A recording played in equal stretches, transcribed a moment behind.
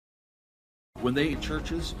When they eat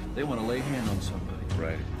churches, they want to lay hand on somebody.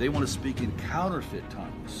 Right. They want to speak in counterfeit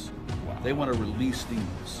tongues. Wow. They want to release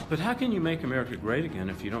demons. But how can you make America great again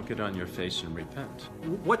if you don't get on your face and repent?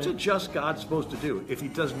 What's a just God supposed to do? If he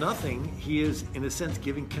does nothing, he is, in a sense,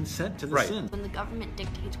 giving consent to the sin. When the government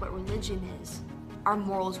dictates what religion is, our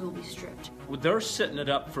morals will be stripped. Well, they're setting it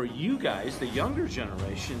up for you guys, the younger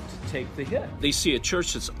generation, to take the hit. They see a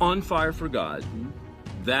church that's on fire for God.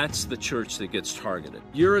 That's the church that gets targeted.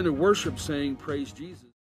 You're in the worship saying, praise Jesus.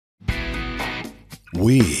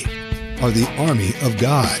 We are the army of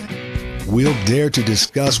God. We'll dare to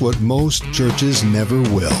discuss what most churches never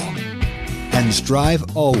will, and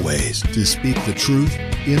strive always to speak the truth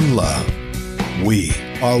in love. We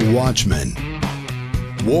are watchmen,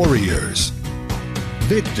 warriors,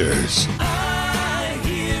 victors.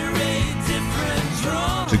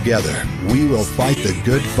 Together, we will fight the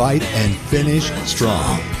good fight and finish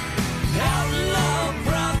strong.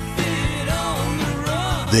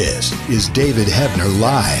 This is David Hebner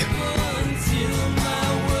Live.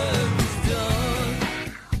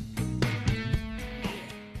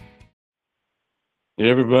 Hey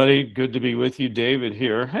everybody, good to be with you. David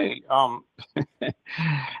here. Hey,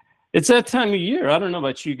 it's that time of year. I don't know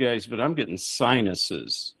about you guys, but I'm getting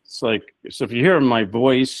sinuses. It's like, so if you hear my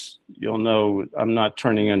voice, you'll know I'm not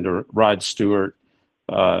turning into Rod Stewart.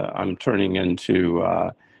 I'm turning into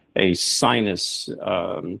a sinus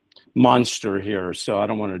monster here, so I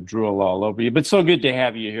don't want to drool all over you. But so good to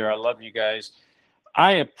have you here. I love you guys.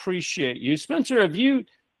 I appreciate you. Spencer, do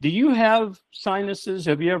you have sinuses?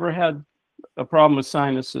 Have you ever had a problem with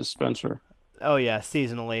sinuses, Spencer? Oh yeah,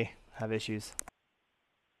 seasonally have issues.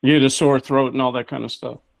 You had a sore throat and all that kind of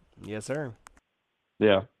stuff? Yes, sir.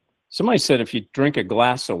 Yeah. Somebody said if you drink a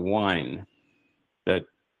glass of wine, that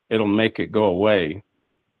it'll make it go away.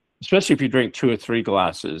 Especially if you drink 2 or 3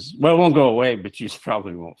 glasses. Well, it won't go away, but you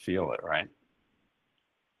probably won't feel it, right?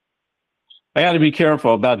 I got to be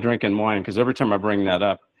careful about drinking wine, because every time I bring that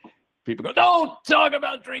up, people go, don't talk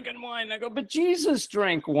about drinking wine. I go, but Jesus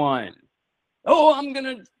drank wine. Oh, I'm going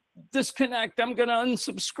to disconnect. I'm going to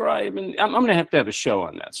unsubscribe. And I'm going to have a show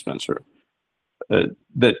on that, Spencer.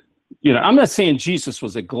 I'm not saying Jesus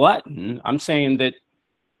was a glutton. I'm saying that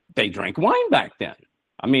they drank wine back then.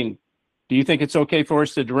 I mean, do you think it's okay for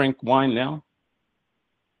us to drink wine now?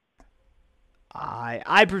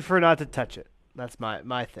 I prefer not to touch it. That's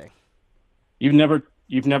my thing. You've never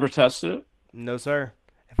tested it? No, sir.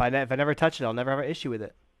 If I never touch it, I'll never have an issue with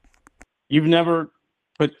it. You've never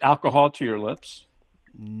put alcohol to your lips?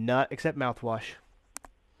 Not except mouthwash.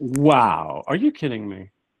 Wow. Are you kidding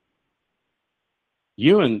me?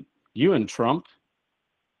 You and Trump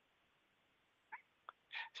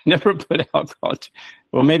never put alcohol.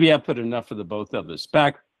 Well, maybe I put enough for the both of us.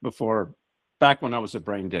 Back when I was a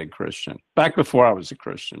brain dead Christian. Back before I was a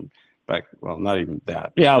Christian. Well, not even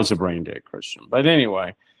that. Yeah, I was a brain dead Christian. But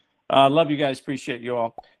anyway, love you guys. Appreciate you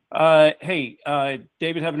all. Hey,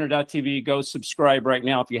 DavidHebner.tv. Go subscribe right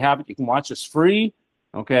now. If you haven't, you can watch us free.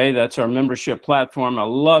 Okay, that's our membership platform. I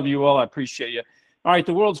love you all. I appreciate you. All right,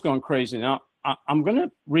 the world's going crazy now. I'm going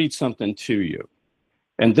to read something to you.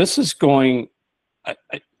 And this is going,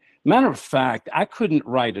 matter of fact, I couldn't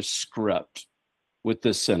write a script with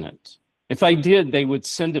this in it. If I did, they would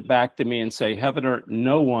send it back to me and say, Hebner,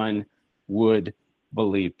 no one would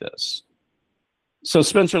believe this. So,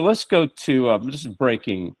 Spencer, let's go to, this is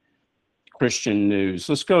breaking Christian news.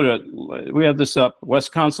 Let's go to, we have this up.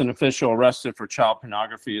 Wisconsin official arrested for child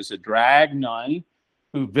pornography as a drag nun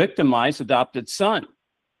who victimized adopted son.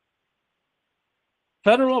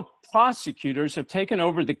 Federal prosecutors have taken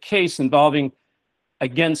over the case involving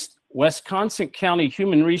against Wisconsin County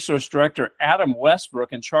Human Resource Director Adam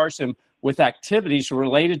Westbrook and charged him with activities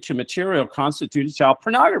related to material constituting child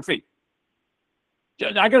pornography.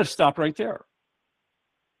 I got to stop right there.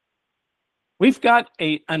 We've got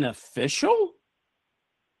an official,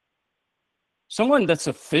 someone that's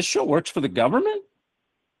official, works for the government.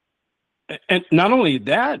 And not only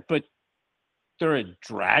that, but they're a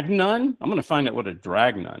drag nun. I'm going to find out what a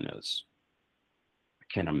drag nun is. I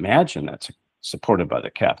can't imagine that's supported by the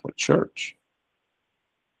Catholic Church.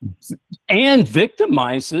 And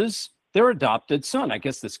victimizes their adopted son. I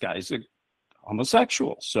guess this guy's a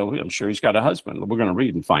homosexual, so I'm sure he's got a husband. We're going to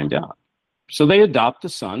read and find out. So they adopt the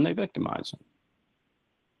son, they victimize him.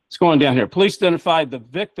 It's going down here. Police identified the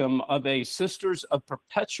victim of a Sisters of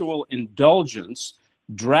Perpetual Indulgence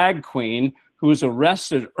drag queen who was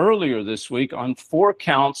arrested earlier this week on 4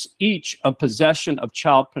 counts each of possession of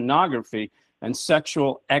child pornography and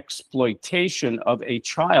sexual exploitation of a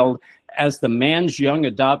child as the man's young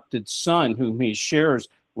adopted son, whom he shares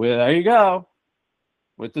with, there you go,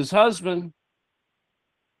 with his husband.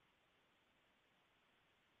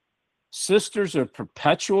 Sisters of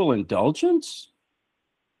Perpetual Indulgence?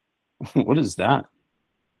 What is that?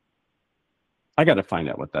 I got to find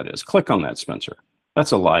out what that is. Click on that, Spencer.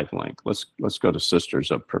 That's a live link. Let's go to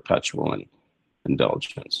Sisters of Perpetual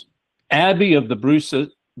Indulgence. Abbey of the Bruce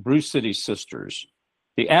City Sisters.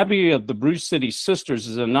 The Abbey of the Bruce City Sisters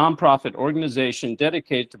is a nonprofit organization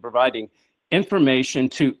dedicated to providing information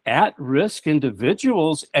to at-risk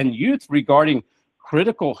individuals and youth regarding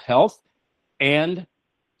critical health and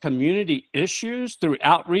community issues through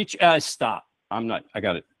outreach. Stop. I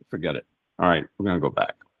got it. Forget it. All right, we're going to go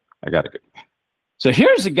back. I got to go. So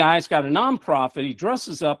here's a guy who's got a nonprofit. He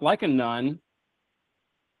dresses up like a nun.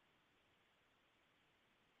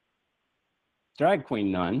 Drag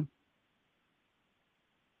queen nun.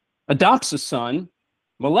 Adopts a son,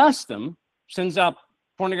 molests him, sends out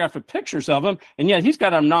pornographic pictures of him, and yet he's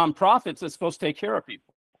got a nonprofit that's supposed to take care of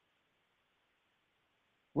people.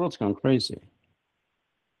 The world's gone crazy.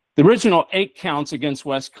 The original 8 counts against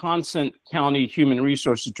Wisconsin County Human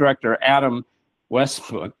Resources Director Adam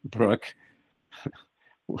Westbrook,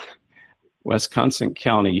 Wisconsin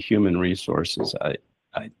County Human Resources.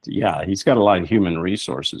 Yeah, he's got a lot of human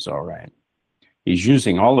resources, all right. He's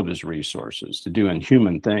using all of his resources to do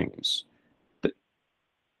inhuman things.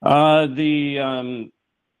 The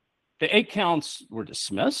 8 counts were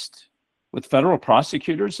dismissed, with federal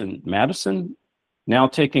prosecutors in Madison now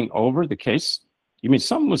taking over the case. You mean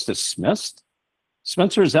something was dismissed?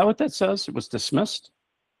 Spencer, is that what that says? It was dismissed?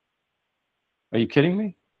 Are you kidding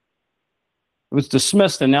me? It was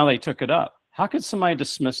dismissed and now they took it up. How could somebody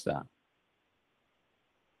dismiss that?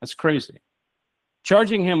 That's crazy.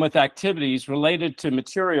 Charging him with activities related to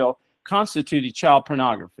material constituting child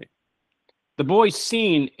pornography. The boy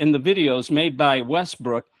seen in the videos made by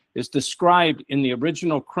Westbrook is described in the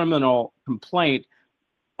original criminal complaint.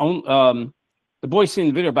 The boy seen in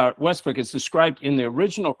the video about Westbrook is described in the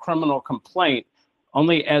original criminal complaint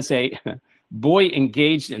only as a boy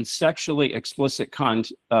engaged in sexually explicit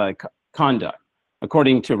conduct,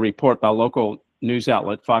 according to a report by local news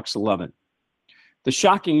outlet Fox 11. The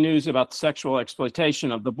shocking news about the sexual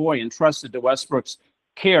exploitation of the boy entrusted to Westbrook's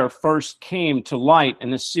care first came to light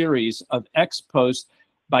in a series of posts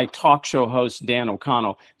by talk show host Dan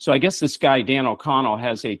O'Connell. So I guess this guy, Dan O'Connell,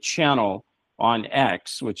 has a channel on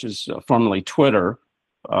X, which is formerly Twitter.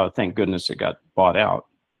 Thank goodness it got bought out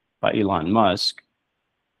by Elon Musk.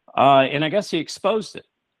 And I guess he exposed it.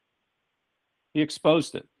 He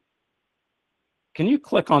exposed it. Can you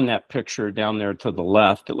click on that picture down there to the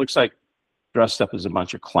left? It looks like dressed up as a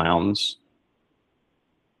bunch of clowns.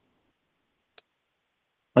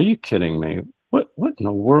 Are you kidding me? What in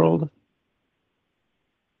the world?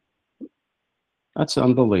 That's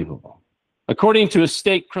unbelievable. According to a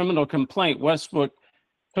state criminal complaint, Westbrook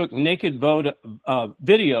took naked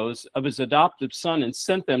videos of his adoptive son and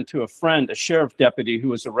sent them to a friend, a sheriff deputy who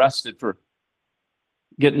was arrested for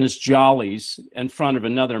getting his jollies in front of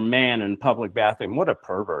another man in public bathroom. What a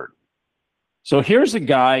pervert. So here's a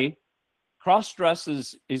guy,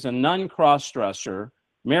 cross-dresses, he's a nun cross-dresser,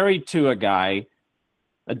 married to a guy,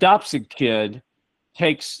 adopts a kid,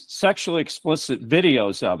 takes sexually explicit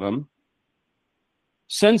videos of him,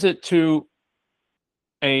 sends it to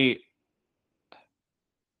a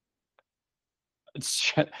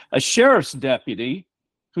sheriff's deputy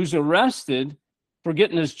who's arrested for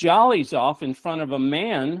getting his jollies off in front of a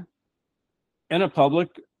man in a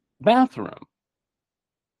public bathroom.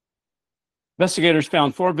 Investigators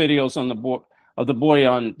found 4 videos on the boy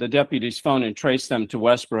on the deputy's phone and traced them to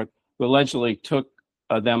Westbrook, who allegedly took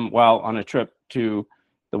them while on a trip to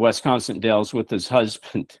the Wisconsin Dells with his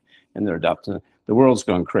husband and their adopted. The world's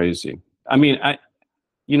going crazy. I mean,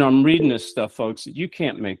 I'm reading this stuff, folks. You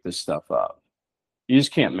can't make this stuff up. You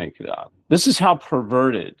just can't make it up. This is how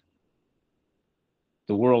perverted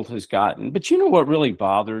the world has gotten. But you know what really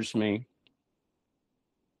bothers me?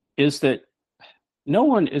 Is that no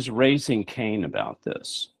one is raising Cain about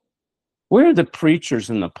this. Where are the preachers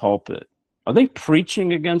in the pulpit? Are they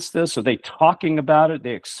preaching against this? Are they talking about it? Are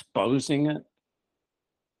they exposing it?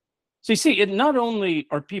 See, not only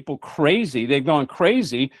are people crazy, they've gone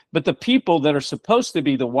crazy, but the people that are supposed to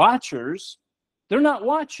be the watchers, they're not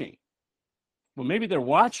watching. Well, maybe they're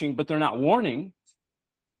watching, but they're not warning.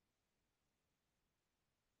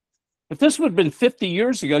 If this would have been 50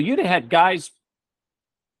 years ago, you'd have had guys,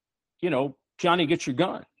 Johnny, get your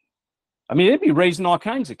gun. I mean, they'd be raising all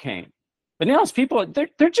kinds of Cain. But now it's people,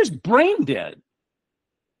 they're just brain dead,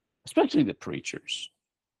 especially the preachers.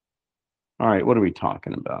 All right, what are we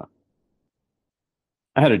talking about?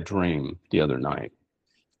 I had a dream the other night.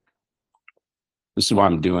 This is why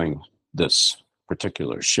I'm doing this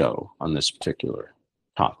particular show on this particular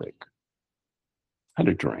topic. I had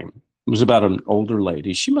a dream. It was about an older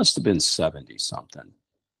lady. She must have been 70 something.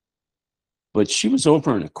 But she was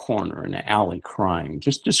over in a corner in an alley crying,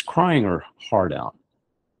 just crying her heart out.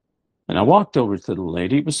 And I walked over to the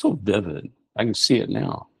lady. It was so vivid. I can see it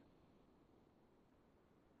now.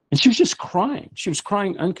 And she was just crying. She was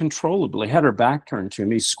crying uncontrollably, had her back turned to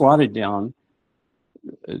me, squatted down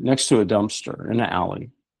next to a dumpster in an alley.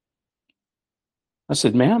 I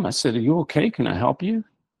said, "Ma'am," I said, "are you okay? Can I help you?"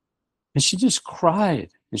 And she just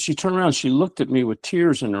cried. And she turned around. She looked at me with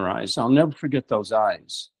tears in her eyes. I'll never forget those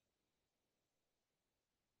eyes.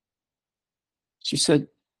 She said,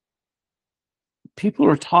 "People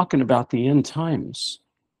are talking about the end times."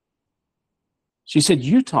 She said,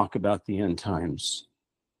 "You talk about the end times."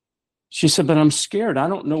 She said, "But I'm scared. I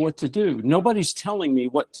don't know what to do. Nobody's telling me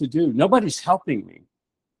what to do. Nobody's helping me.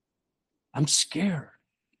 I'm scared."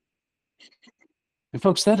 And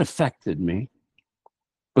folks, that affected me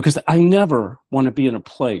because I never want to be in a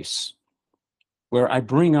place where I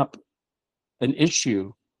bring up an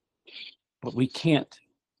issue, but we can't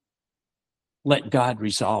let God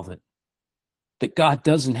resolve it. That God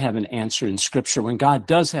doesn't have an answer in Scripture when God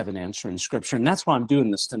does have an answer in Scripture. And that's why I'm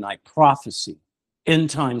doing this tonight, prophecy. End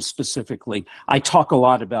times specifically. I talk a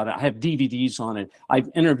lot about it. I have DVDs on it. I've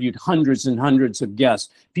interviewed hundreds and hundreds of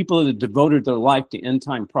guests, people that have devoted their life to end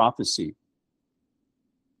time prophecy.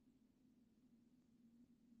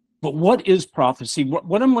 But what is prophecy?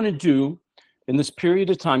 What I'm going to do in this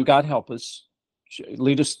period of time, God help us,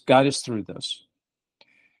 lead us, guide us through this,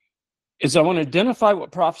 is I want to identify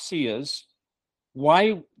what prophecy is,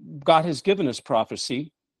 why God has given us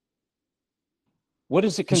prophecy. What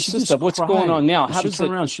does it consist of? What's going on now? How does it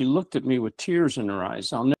turn around? She looked at me with tears in her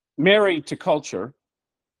eyes. I'm married to culture.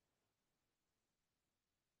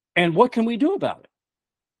 And what can we do about it?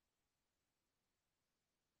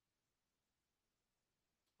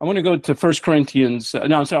 I want to go to 1 Corinthians. No,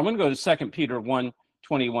 I'm sorry. I'm going to go to 2 Peter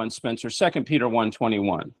 1:21, Spencer. 2 Peter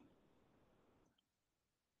 1:21.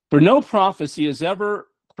 For no prophecy is ever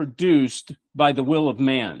produced by the will of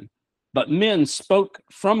man, but men spoke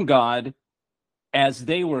from God as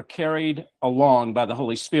they were carried along by the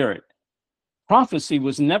Holy Spirit. Prophecy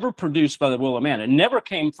was never produced by the will of man. It never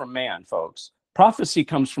came from man, folks. Prophecy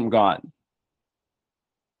comes from God.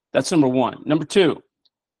 That's number one. Number two,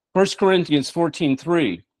 1 Corinthians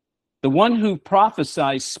 14:3. The one who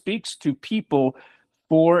prophesies speaks to people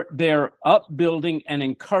for their upbuilding and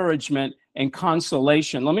encouragement and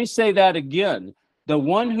consolation. Let me say that again. The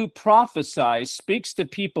one who prophesies speaks to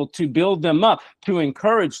people to build them up, to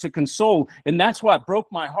encourage, to console. And that's why it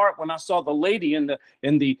broke my heart when I saw the lady in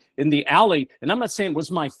the alley. And I'm not saying it was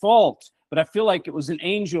my fault, but I feel like it was an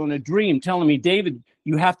angel in a dream telling me, "David,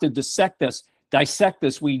 you have to dissect this. There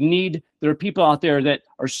are people out there that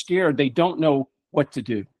are scared. They don't know what to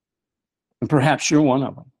do." And perhaps you're one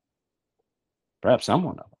of them. Perhaps I'm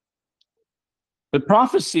one of them. But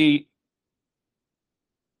prophecy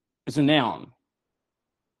is a noun.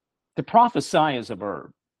 To prophesy is a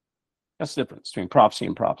verb. That's the difference between prophecy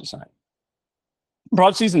and prophesying.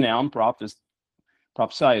 Prophecy is a noun.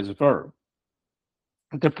 Prophesy is a verb.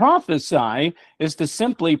 To prophesy is to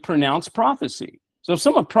simply pronounce prophecy. So if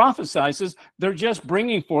someone prophesizes, they're just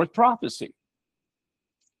bringing forth prophecy.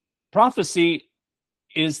 Prophecy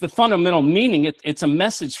is the fundamental meaning. It's a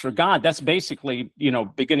message for God. That's basically,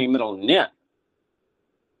 beginning, middle, and end.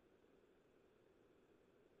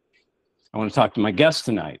 I want to talk to my guest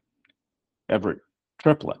tonight, Everett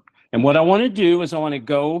Triplett. And what I want to do is I want to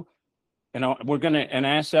go and we're going to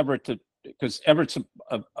ask Everett to, because Everett's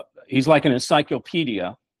he's like an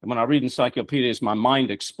encyclopedia. And when I read encyclopedias, my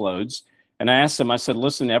mind explodes. And I asked him, I said,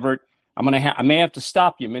 "Listen, Everett, I may have to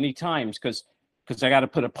stop you many times because I got to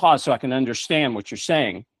put a pause so I can understand what you're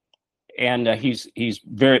saying." And he's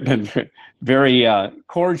been very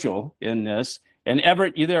cordial in this. And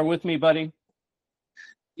Everett, you there with me, buddy?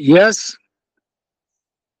 Yes.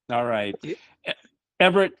 All right.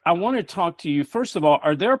 Everett, I want to talk to you. First of all,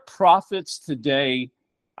 are there prophets today?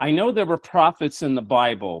 I know there were prophets in the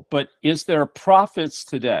Bible, but is there prophets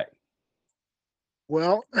today?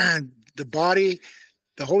 Well, the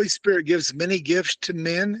Holy Spirit gives many gifts to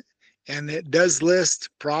men, and it does list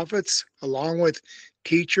prophets along with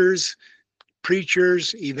teachers,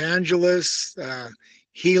 preachers, evangelists,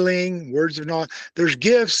 healing, words of knowledge. There's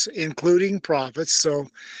gifts, including prophets. So,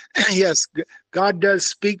 yes, God does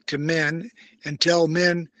speak to men and tell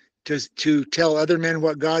men to tell other men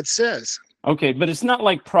what God says. Okay, but it's not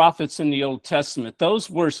like prophets in the Old Testament. Those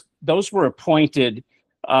were appointed,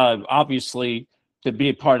 obviously, to be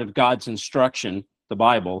a part of God's instruction, the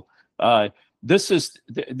Bible. The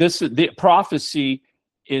prophecy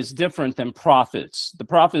is different than prophets. The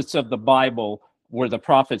prophets of the Bible where the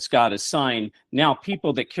prophets got assigned. Now,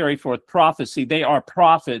 people that carry forth prophecy, they are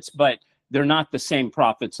prophets, but they're not the same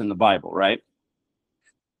prophets in the Bible, right?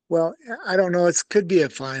 Well, I don't know. It could be a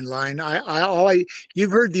fine line.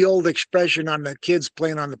 You've heard the old expression on the kids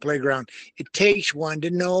playing on the playground. It takes one to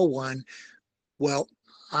know one. Well,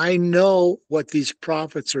 I know what these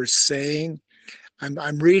prophets are saying.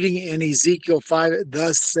 I'm reading in Ezekiel 5,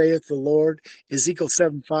 thus saith the Lord. Ezekiel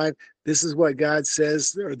 7:5, this is what God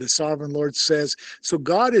says, or the sovereign Lord says. So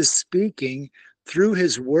God is speaking through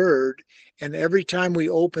his word, and every time we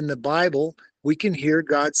open the Bible, we can hear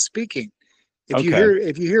God speaking. If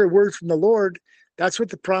you hear a word from the Lord, that's what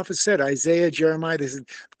the prophet said. Isaiah, Jeremiah, this is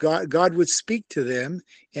God would speak to them,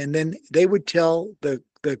 and then they would tell the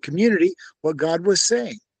community what God was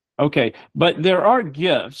saying. Okay, but there are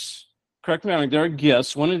gifts. Correct me if I'm wrong, there are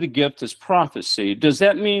gifts. One of the gifts is prophecy. Does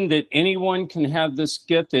that mean that anyone can have this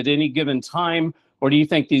gift at any given time, or do you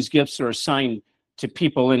think these gifts are assigned to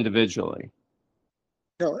people individually?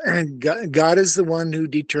 No, and God is the one who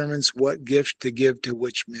determines what gift to give to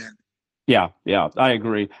which men. Yeah, I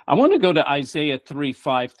agree. I want to go to Isaiah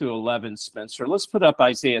 3:5 through 11, Spencer. Let's put up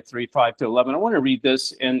Isaiah 3:5 through 11. I want to read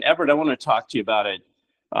this, and Everett, I want to talk to you about it.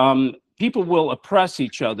 People will oppress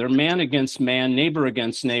each other, man against man, neighbor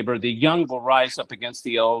against neighbor. The young will rise up against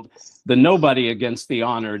the old, the nobody against the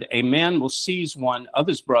honored. A man will seize one of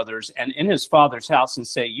his brothers and in his father's house and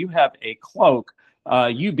say, you have a cloak,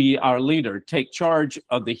 you be our leader. Take charge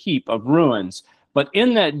of the heap of ruins. But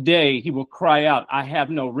in that day, he will cry out, I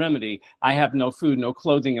have no remedy. I have no food, no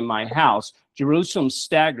clothing in my house. Jerusalem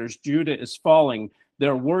staggers. Judah is falling.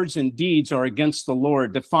 Their words and deeds are against the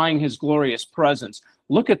Lord, defying his glorious presence.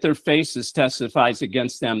 Look at their faces, testifies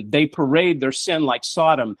against them. They parade their sin like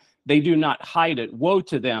Sodom. They do not hide it. Woe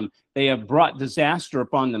to them. They have brought disaster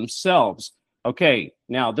upon themselves. Okay,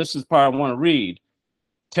 now this is the part I want to read.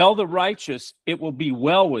 Tell the righteous it will be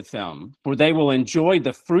well with them, for they will enjoy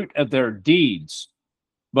the fruit of their deeds.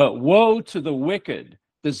 But woe to the wicked.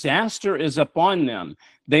 Disaster is upon them.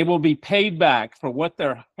 They will be paid back for what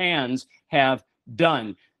their hands have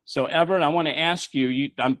done. So, Everett, I want to ask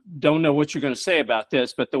you, I don't know what you're going to say about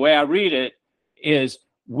this, but the way I read it is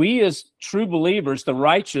we as true believers, the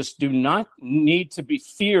righteous, do not need to be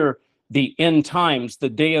fear the end times, the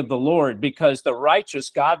day of the Lord, because the righteous,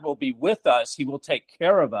 God will be with us. He will take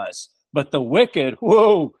care of us. But the wicked,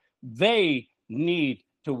 whoa, they need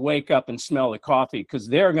to wake up and smell the coffee because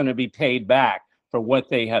they're going to be paid back for what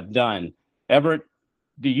they have done. Everett,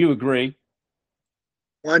 do you agree?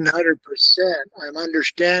 100%. I'm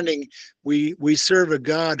understanding we serve a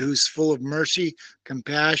God who's full of mercy,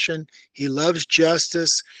 compassion. He loves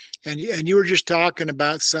justice. And you were just talking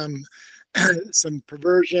about some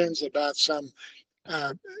perversions, about some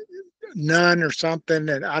nun or something,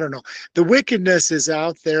 and I don't know. The wickedness is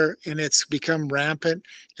out there and it's become rampant.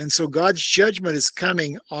 And so God's judgment is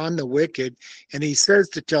coming on the wicked. And he says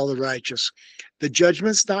to tell the righteous, the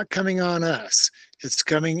judgment's not coming on us. It's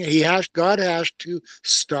coming. God has to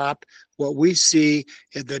stop what we see.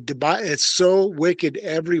 It's so wicked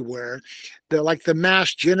everywhere. Like the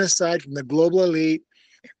mass genocide from the global elite,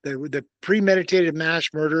 the premeditated mass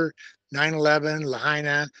murder, 9/11,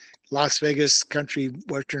 Lahaina, Las Vegas country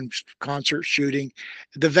Western concert shooting,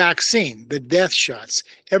 the vaccine, the death shots,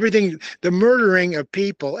 everything, the murdering of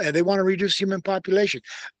people, and they want to reduce human population.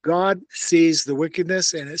 God sees the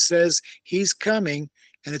wickedness, and it says he's coming,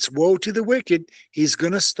 and it's woe to the wicked. He's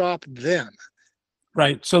going to stop them.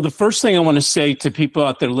 Right. So the first thing I want to say to people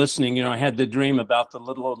out there listening, I had the dream about the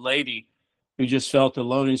little old lady who just felt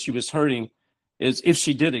alone and she was hurting. Is if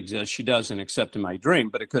she did exist, she doesn't, except in my dream,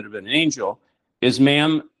 but it could have been an angel, is,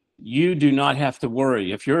 ma'am, you do not have to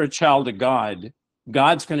worry. If you're a child of God,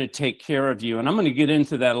 God's going to take care of you. And I'm going to get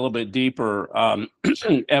into that a little bit deeper,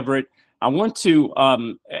 Everett. I want to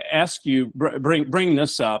ask you, bring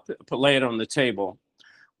this up, lay it on the table.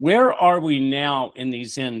 Where are we now in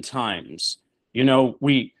these end times?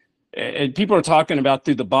 People are talking about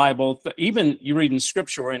through the Bible, even you read in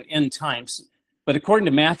scripture, we're in end times. But according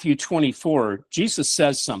to Matthew 24, Jesus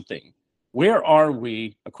says something. Where are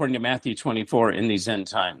we, according to Matthew 24, in these end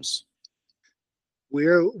times?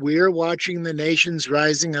 We're watching the nations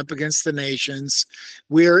rising up against the nations.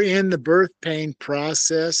 We're in the birth pain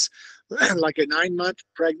process, like a 9-month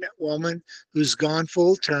pregnant woman who's gone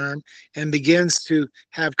full term and begins to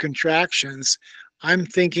have contractions. I'm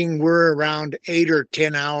thinking we're around 8 or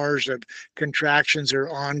 10 hours of contractions are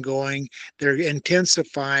ongoing. They're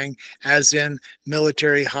intensifying, as in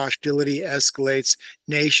military hostility escalates.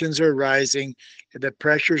 Nations are rising. The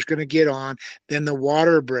pressure is going to get on. Then the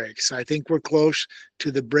water breaks. I think we're close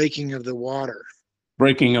to the breaking of the water.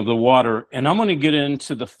 Breaking of the water. And I'm going to get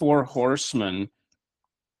into the 4 horsemen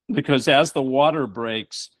because as the water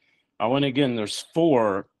breaks, I want again, there's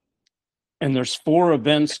four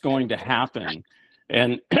events going to happen.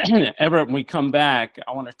 And Everett, when we come back,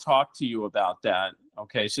 I want to talk to you about that.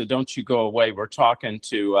 Okay, so don't you go away. We're talking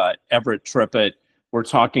to Everett Triplett. We're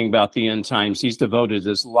talking about the end times. He's devoted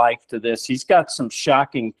his life to this. He's got some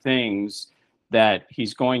shocking things that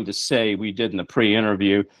he's going to say we did in the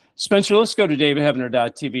pre-interview. Spencer, let's go to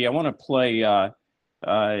davidhevner.tv. I want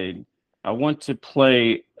to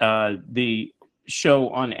play the show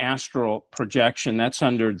on astral projection. That's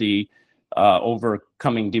under the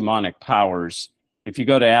overcoming demonic powers. If you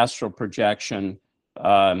go to astral projection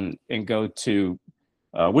and go to,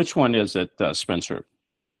 which one is it, Spencer?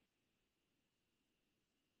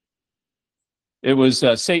 It was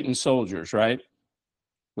Satan's Soldiers, right?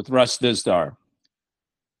 With Russ Dizdar.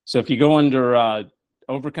 So if you go under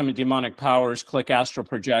overcoming demonic powers, click astral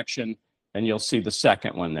projection, and you'll see the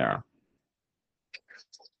second one there.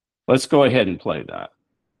 Let's go ahead and play that.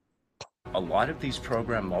 A lot of these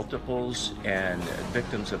program multiples and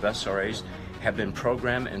victims of SRAs have been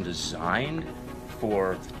programmed and designed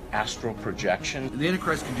for astral projection. The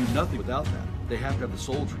Antichrist can do nothing without that. They have to have the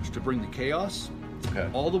soldiers to bring the chaos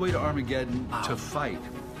all the way to Armageddon, to fight,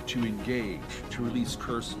 to engage, to release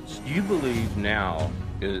curses. Do you believe now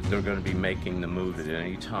they're going to be making the move at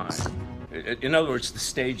any time? In other words, the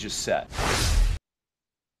stage is set.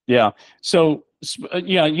 Yeah. So,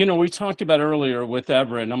 yeah, you know, we talked about earlier with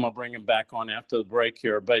Everett, and I'm going to bring him back on after the break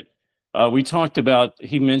here, but we talked about,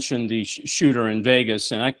 he mentioned the shooter in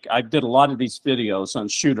Vegas, and I did a lot of these videos on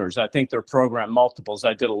shooters. I think they're program multiples.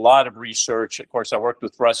 I did a lot of research. Of course, I worked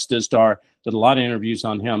with Russ Dizdar, did a lot of interviews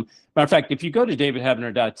on him. Matter of fact, if you go to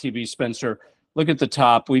davidhevner.tv, Spencer, look at the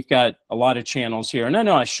top. We've got a lot of channels here. And I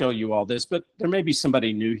know I show you all this, but there may be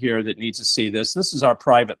somebody new here that needs to see this. This is our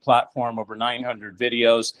private platform, over 900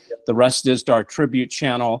 videos. The Russ Dizdar Tribute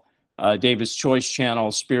channel, David's Choice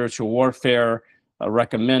channel, Spiritual Warfare,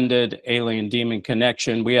 Recommended, Alien Demon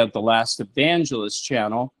Connection. We have the Last Evangelist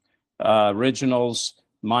channel, Originals,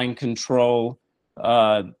 Mind Control,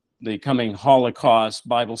 the Coming Holocaust,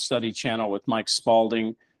 Bible Study channel with Mike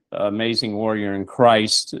Spalding, Amazing Warrior in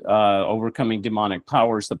Christ, Overcoming Demonic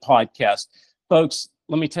Powers, the podcast. Folks,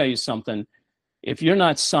 let me tell you something. If you're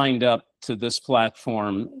not signed up to this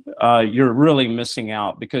platform, you're really missing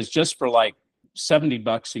out, because just for like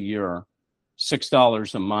 $70 a year,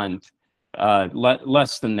 $6 a month,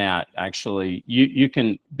 less than that, actually, you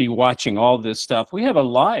can be watching all this stuff. We have a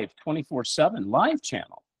live 24/7 live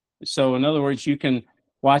channel. So in other words, you can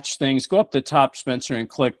watch things. Go up the top, Spencer, and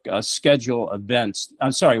click schedule events.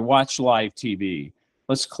 I'm sorry, watch live TV.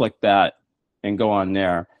 Let's click that and go on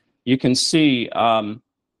there. You can see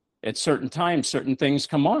at certain times, certain things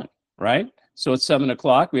come on, right? So at 7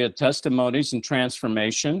 o'clock, we had testimonies and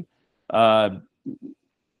transformation.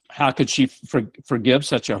 How could she forgive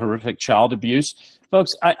such a horrific child abuse?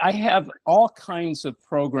 Folks, I have all kinds of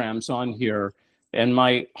programs on here, and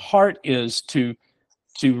my heart is to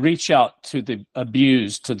reach out to the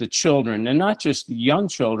abused, to the children, and not just the young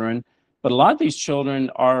children, but a lot of these children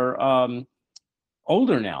are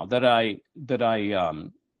older now that I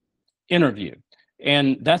interview.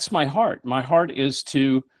 And that's my heart. My heart is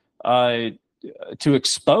to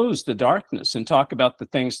expose the darkness and talk about the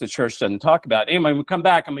things the church doesn't talk about. Anyway, we come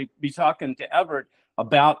back, I'm going to be talking to Everett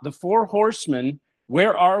about the four horsemen.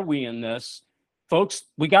 Where are we in this? Folks,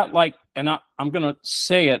 we got like, and I'm going to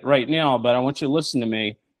say it right now, but I want you to listen to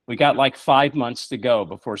me. We got like 5 months to go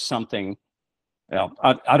before something, well,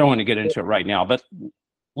 I don't want to get into it right now, but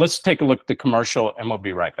let's take a look at the commercial and we'll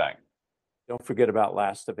be right back. Don't forget about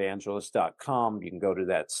lastevangelist.com. You can go to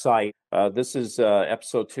that site. This is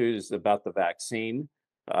episode 2 is about the vaccine.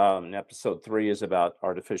 Episode 3 is about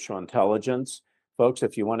artificial intelligence. Folks,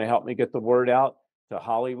 if you want to help me get the word out to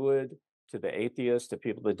Hollywood, to the atheists, to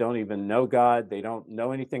people that don't even know God, they don't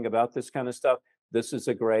know anything about this kind of stuff, this is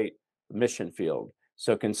a great mission field.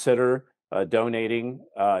 So consider donating.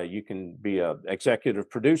 You can be an executive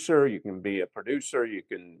producer, you can be a producer, you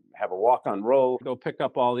can have a walk-on role. Go pick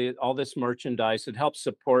up all this merchandise. It helps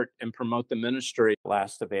support and promote the ministry.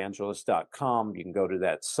 Lastevangelist.com. You can go to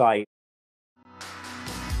that site.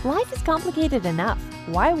 Life is complicated enough.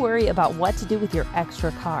 Why worry about what to do with your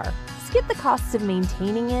extra car? Skip the costs of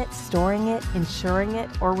maintaining it, storing it, insuring it,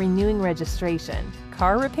 or renewing registration.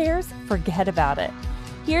 Car repairs? Forget about it.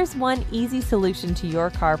 Here's one easy solution to your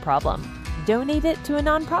car problem. Donate it to a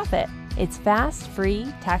nonprofit. It's fast,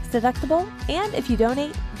 free, tax deductible, and if you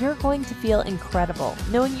donate, you're going to feel incredible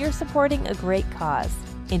knowing you're supporting a great cause.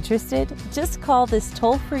 Interested? Just call this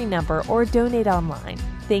toll-free number or donate online.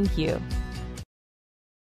 Thank you.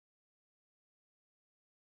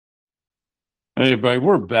 Hey, everybody,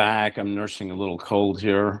 we're back. I'm nursing a little cold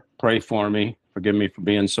here. Pray for me. Forgive me for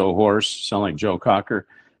being so hoarse. Sound like Joe Cocker.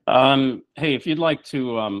 Hey, if you'd like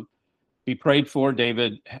to be prayed for,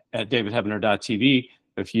 David at davidheavener.tv.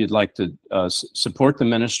 If you'd like to support the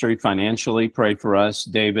ministry financially, pray for us,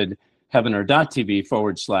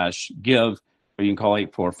 davidheavener.tv/give, or you can call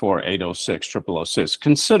 844-806-0006.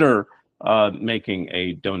 Consider making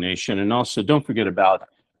a donation. And also, don't forget about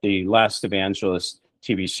the Last Evangelist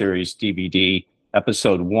TV series DVD,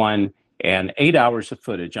 episode 1, and 8 hours of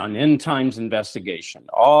footage on end times investigation.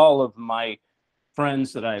 All of my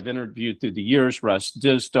friends that I've interviewed through the years, Russ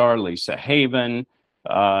Dizdar, Lisa Haven,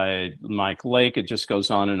 Mike Lake, it just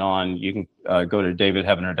goes on and on. You can go to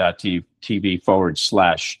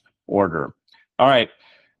davidheavener.tv/order. All right.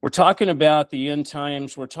 We're talking about the end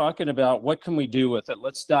times. We're talking about what can we do with it.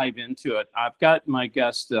 Let's dive into it. I've got my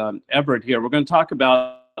guest, Everett, here. We're going to talk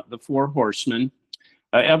about the 4 horsemen.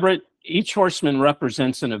 Everett, each horseman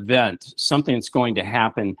represents an event, something that's going to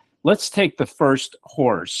happen. Let's take the first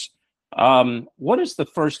horse. What does the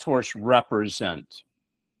first horse represent?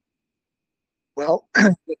 Well,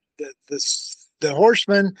 the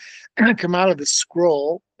horsemen come out of the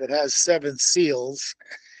scroll that has 7 seals,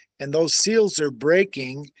 and those seals are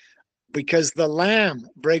breaking because the Lamb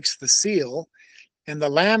breaks the seal, and the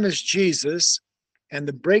Lamb is Jesus, and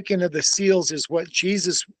the breaking of the seals is what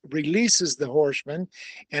Jesus releases the horsemen,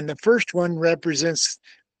 and the first one represents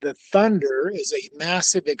the thunder is a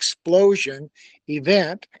massive explosion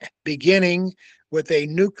event beginning with a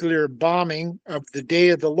nuclear bombing of the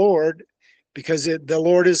day of the Lord, because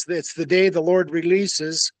it's the day the Lord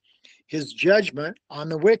releases his judgment on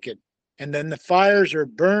the wicked. And then the fires are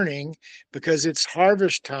burning because it's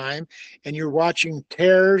harvest time, and you're watching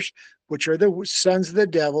tares, which are the sons of the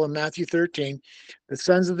devil in Matthew 13. The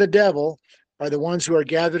sons of the devil are the ones who are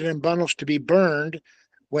gathered in bundles to be burned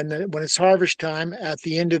when it's harvest time at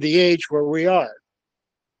the end of the age where we are.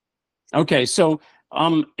 Okay, so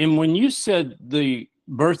and when you said the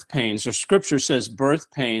birth pains, or scripture says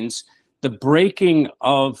birth pains, the breaking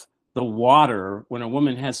of the water when a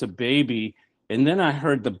woman has a baby, and then I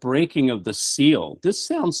heard the breaking of the seal. This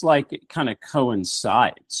sounds like it kind of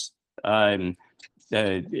coincides, right?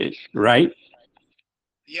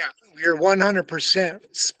 Yeah, you're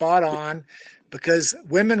 100% spot on, because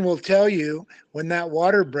women will tell you when that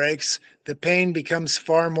water breaks, the pain becomes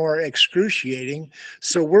far more excruciating.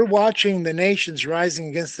 So we're watching the nations rising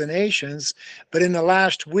against the nations, but in the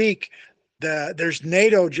last week, there's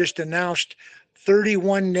NATO just announced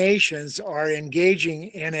 31 nations are engaging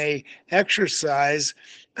in a exercise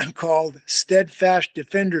called Steadfast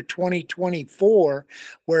Defender 2024,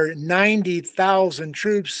 where 90,000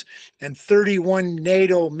 troops and 31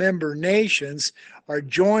 NATO member nations are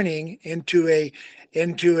joining into a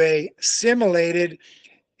simulated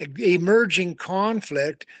emerging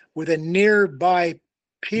conflict with a nearby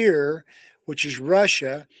peer, which is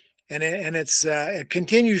Russia, and it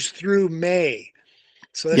continues through May.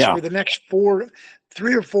 So that's for the next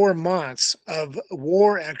 3 or 4 months of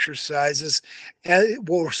war exercises.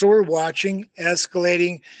 So we're watching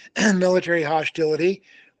escalating military hostility,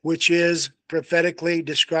 which is prophetically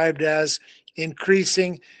described as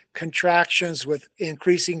increasing contractions with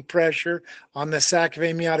increasing pressure on the sac of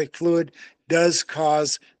amniotic fluid does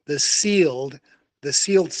cause the sealed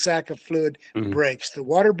sac of fluid breaks. The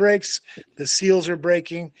water breaks, the seals are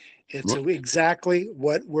breaking. It's exactly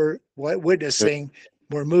what we're witnessing.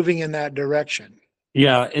 We're moving in that direction.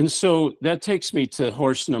 Yeah, and so that takes me to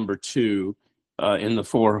horse number 2 in the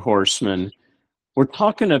 4 horsemen. We're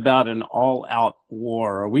talking about an all-out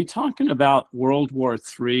war. Are we talking about World War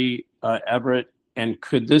III, Everett? And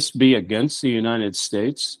could this be against the United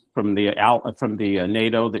States from the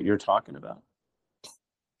NATO that you're talking about?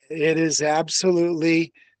 It is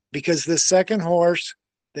absolutely, because the second horse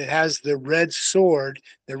that has the red sword,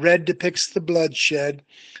 the red depicts the bloodshed.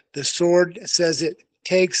 The sword says it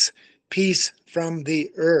takes peace from the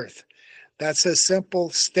earth. That's a simple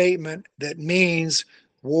statement that means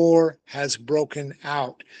war has broken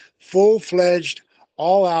out. Full-fledged,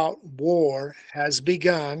 all-out war has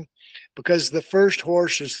begun, because the first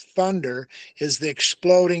horse's thunder is the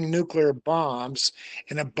exploding nuclear bombs,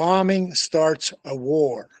 and a bombing starts a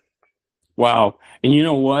war. Wow. And you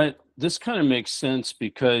know what? This kind of makes sense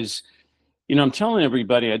because, I'm telling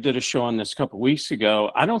everybody, I did a show on this a couple of weeks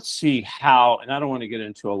ago. I don't see how, and I don't want to get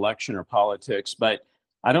into election or politics, but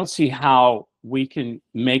I don't see how we can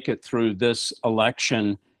make it through this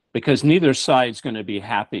election, because neither side's going to be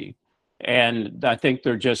happy. And I think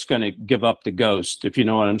they're just going to give up the ghost, if you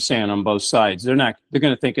know what I'm saying, on both sides. They're going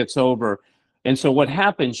to think it's over. And so what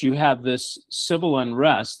happens, you have this civil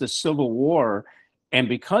unrest, this civil war. And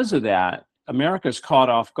because of that, America's caught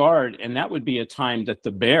off guard, and that would be a time that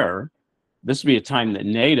this would be a time that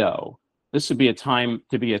NATO, this would be a time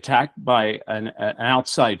to be attacked by an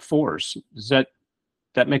outside force. Does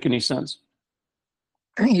that make any sense?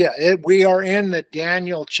 Yeah, we are in the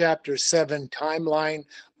Daniel chapter 7 timeline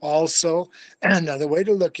also. Another way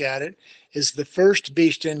to look at it is the first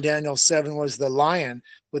beast in Daniel 7 was the lion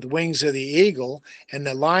with wings of the eagle, and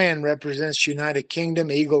the lion represents United Kingdom,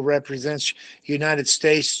 eagle represents United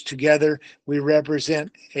States. Together, we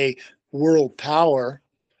represent a world power.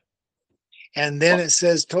 And then it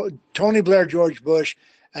says Tony Blair, George Bush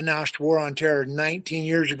announced war on terror. 19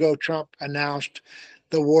 years ago, Trump announced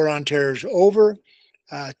the war on terror is over.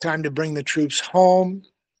 Time to bring the troops home.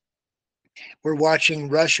 We're watching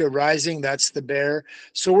Russia rising. That's the bear.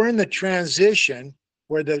 So we're in the transition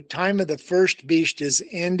where the time of the first beast is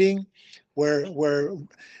ending, where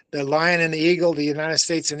the lion and the eagle, the United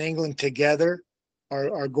States and England together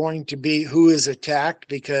are going to be who is attacked,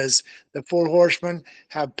 because the four horsemen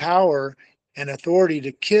have power and authority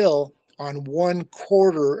to kill on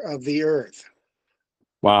 1/4 of the earth.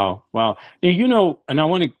 Wow. And I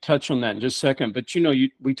want to touch on that in just a second, but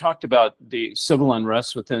we talked about the civil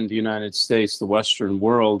unrest within the United States, the Western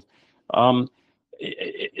world.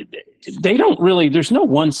 They don't really, there's no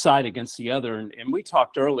one side against the other. And we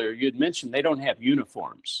talked earlier, you had mentioned they don't have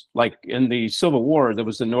uniforms. Like in the Civil War, there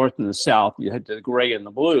was the North and the South, you had the gray and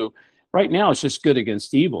the blue. Right now, it's just good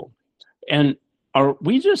against evil. And are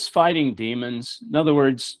we just fighting demons? In other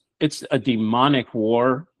words, it's a demonic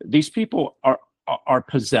war. These people are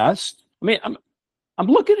possessed. I mean, I'm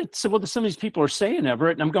looking at what some of these people are saying,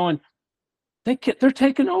 Everett, and I'm going, they're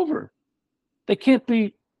taking over. They can't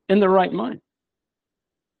be in their right mind.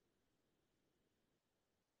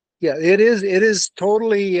 Yeah, it is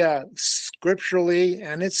totally scripturally,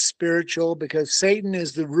 and it's spiritual, because Satan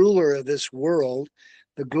is the ruler of this world.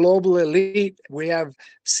 The global elite, we have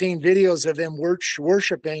seen videos of them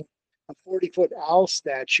worshiping a 40-foot owl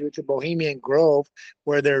statue at the Bohemian Grove,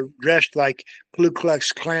 where they're dressed like Ku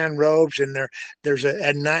Klux Klan robes, and there's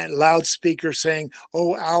a loudspeaker saying,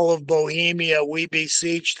 "Oh, Owl of Bohemia, we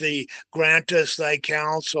beseech thee, grant us thy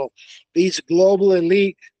counsel." These global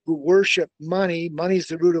elite who worship money. Money's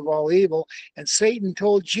the root of all evil. And Satan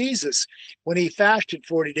told Jesus when he fasted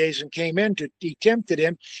 40 days and came in, he tempted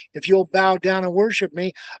him, "If you'll bow down and worship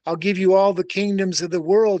me, I'll give you all the kingdoms of the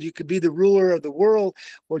world. You could be the ruler of the world."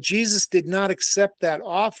 Well, Jesus did not accept that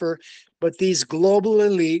offer, but these global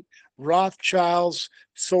elite, Rothschilds,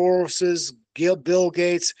 Soroses, Bill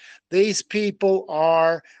Gates, these people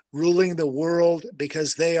are ruling the world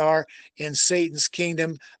because they are in Satan's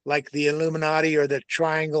kingdom, like the Illuminati or the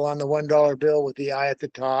triangle on the $1 bill with the eye at the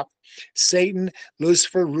top. Satan,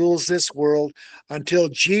 Lucifer, rules this world until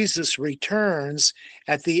Jesus returns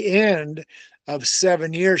at the end of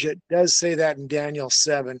 7 years. It does say that in Daniel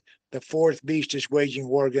 7. The fourth beast is waging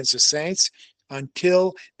war against the saints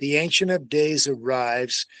until the Ancient of Days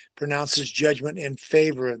arrives, pronounces judgment in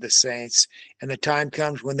favor of the saints, and the time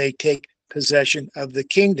comes when they take possession of the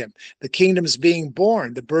kingdom. The kingdom's being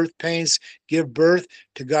born. The birth pains give birth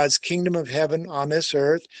to God's kingdom of heaven on this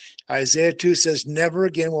earth. Isaiah 2 says, "Never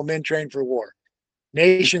again will men train for war."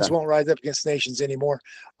 Nations won't rise up against nations anymore.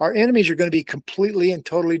 Our enemies are going to be completely and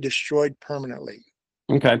totally destroyed permanently.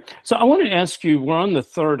 Okay. So I want to ask you, we're on the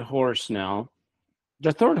third horse now.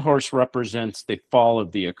 The third horse represents the fall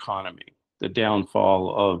of the economy, the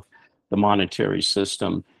downfall of the monetary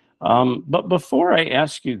system. But before I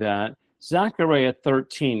ask you that, Zechariah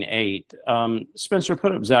 13:8. Spencer,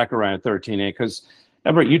 put up Zechariah 13:8, because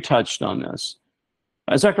Everett, you touched on this.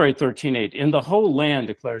 Zechariah 13:8. "In the whole land,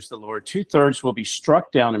 declares the Lord, 2/3 will be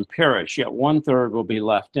struck down and perish, yet 1/3 will be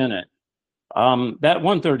left in it." That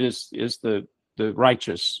 1/3 is the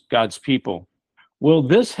righteous, God's people. Will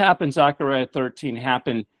this happen, Zechariah 13,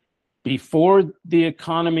 happen before the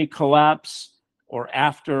economy collapse or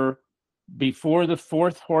after, before the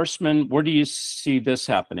fourth horseman? Where do you see this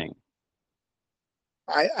happening?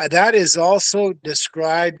 That is also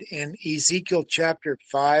described in Ezekiel chapter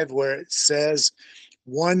 5, where it says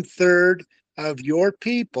 1/3 of your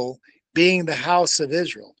people, being the house of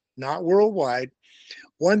Israel, not worldwide,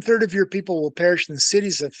 1/3 of your people will perish in the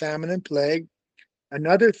cities of famine and plague.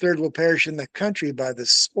 Another third will perish in the country by the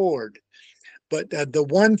sword. But the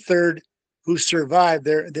 1/3 who survive,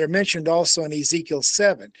 they're mentioned also in Ezekiel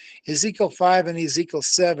 7. Ezekiel 5 and Ezekiel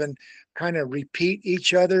 7 kind of repeat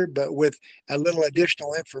each other, but with a little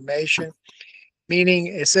additional information. Meaning,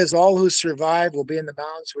 it says all who survive will be in the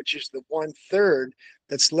mountains, which is the 1/3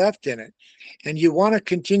 that's left in it. And you want to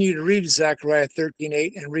continue to read Zechariah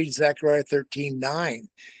 13:8 and read Zechariah 13:9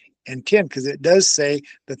 and 10, because it does say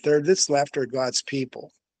the third that's left are God's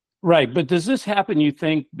people. Right, but does this happen, you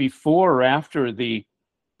think, before or after the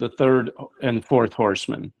third and fourth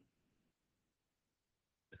horseman?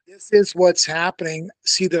 This is what's happening.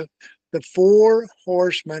 See, the four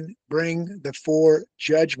horsemen bring the four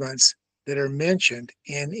judgments that are mentioned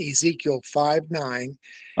in Ezekiel 5:9,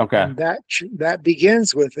 Okay. and that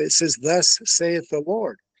begins with, it says, "Thus saith the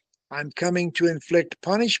Lord, I'm coming to inflict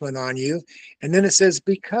punishment on you," and then it says,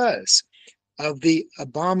 "because of the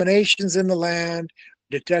abominations in the land,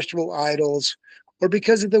 detestable idols, or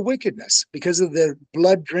because of the wickedness, because of the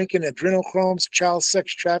blood drinking, adrenochromes, child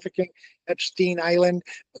sex trafficking, Epstein Island,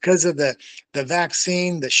 because of the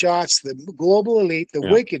vaccine, the shots, the global elite, the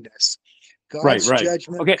Yeah. wickedness. Right, God's right.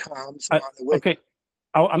 judgment Okay. comes on the wicked." Okay.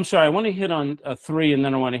 Oh, I'm sorry. I want to hit on 3, and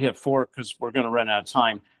then I want to hit 4 because we're going to run out of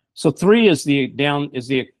time. So 3 is the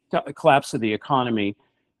collapse of the economy.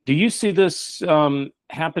 Do you see this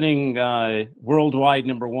happening worldwide?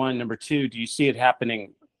 Number 1, number 2. Do you see it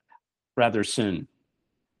happening rather soon?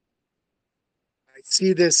 I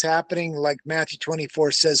see this happening, like Matthew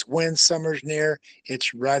 24 says, when summer's near,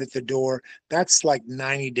 it's right at the door. That's like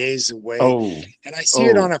 90 days away. Oh, And I see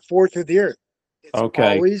it on a fourth of the earth. It's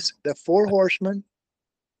okay. always, the four horsemen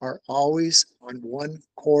are always on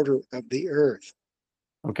 1/4 of the earth.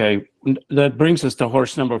 Okay. That brings us to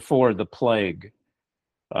horse number 4, the plague.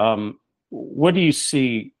 What do you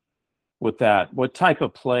see with that? What type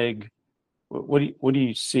of plague? What do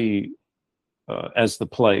you see as the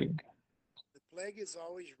plague? The plague is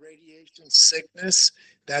always radiation sickness.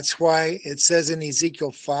 That's why it says in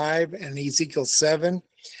Ezekiel 5 and Ezekiel 7,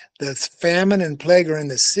 the famine and plague are in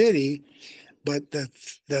the city, but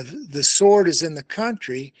the sword is in the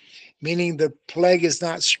country, meaning the plague is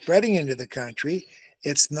not spreading into the country.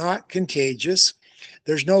 It's not contagious.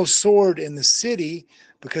 There's no sword in the city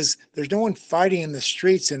because there's no one fighting in the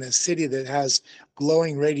streets in a city that has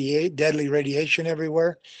glowing deadly radiation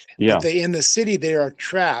everywhere. Yeah. But in the city, they are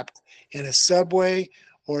trapped in a subway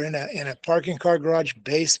or in a parking car garage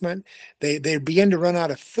basement. They begin to run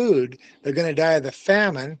out of food. They're going to die of the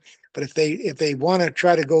famine. But if they want to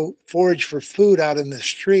try to go forage for food out in the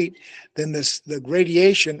street, then the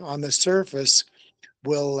radiation on the surface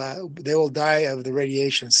they will die of the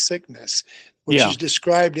radiation sickness, which is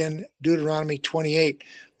described in Deuteronomy 28,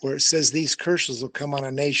 where it says these curses will come on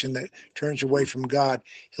a nation that turns away from God.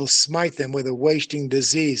 He'll smite them with a wasting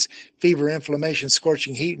disease, fever, inflammation,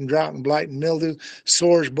 scorching heat, and drought, and blight, and mildew,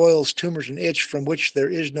 sores, boils, tumors, and itch, from which there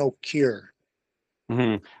is no cure.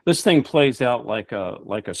 Mm-hmm. This thing plays out like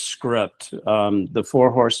a script. The four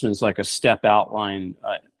horsemen is like a step outline.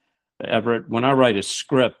 Everett, when I write a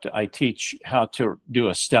script, I teach how to do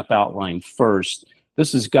a step outline first.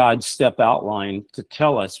 This is God's step outline to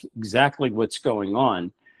tell us exactly what's going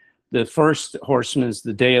on. The first horseman is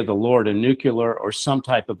the day of the Lord, a nuclear or some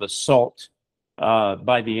type of assault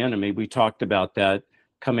by the enemy. We talked about that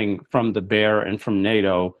coming from the bear and from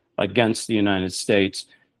NATO against the United States.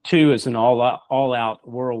 2 is an all-out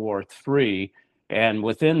World War III. And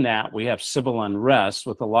within that, we have civil unrest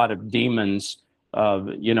with a lot of demons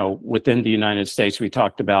within the United States. You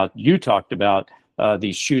talked about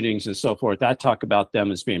these shootings and so forth. I talk about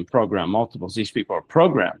them as being programmed multiples. These people are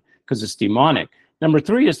programmed because it's demonic. Number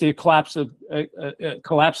 3 is the collapse of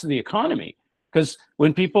the economy. Because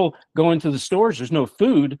when people go into the stores, there's no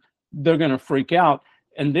food, they're going to freak out.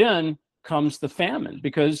 And then comes the famine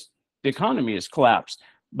because the economy has collapsed.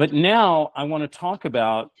 But now I want to talk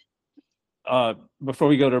about, before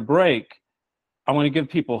we go to break, I want to give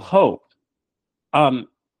people hope.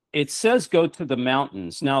 It says go to the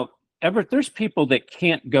mountains. Now, Everett, there's people that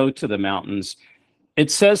can't go to the mountains. It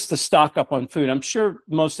says to stock up on food. I'm sure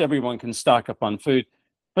most everyone can stock up on food,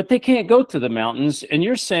 but they can't go to the mountains. And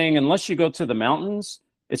you're saying unless you go to the mountains,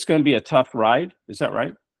 it's going to be a tough ride. Is that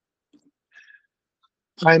right?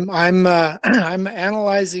 I'm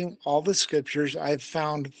analyzing all the scriptures. I've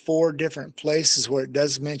found 4 different places where it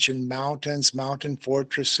does mention mountains, mountain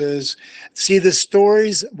fortresses. See, the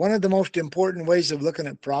stories, one of the most important ways of looking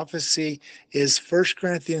at prophecy is 1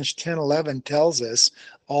 Corinthians 10:11 tells us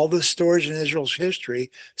all the stories in Israel's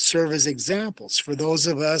history serve as examples for those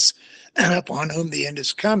of us upon whom the end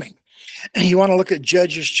is coming. And you want to look at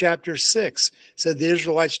Judges chapter 6. It said the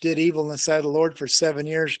Israelites did evil in the sight of the Lord for 7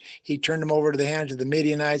 years. He turned them over to the hands of the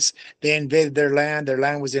Midianites. They invaded their land. Their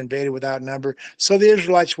land was invaded without number. So the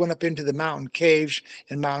Israelites went up into the mountain caves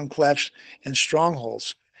and mountain clefts and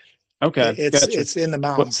strongholds. Okay, it's in the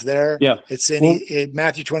mountains there. Yeah, it's in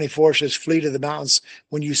Matthew 24 says, "Flee to the mountains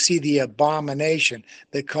when you see the abomination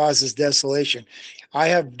that causes desolation." I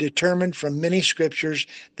have determined from many scriptures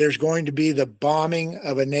there's going to be the bombing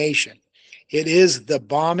of a nation. It is the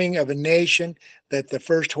bombing of a nation that the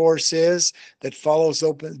first horse is, that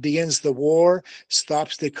begins the war,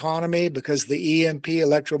 stops the economy because the EMP,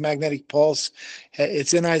 electromagnetic pulse,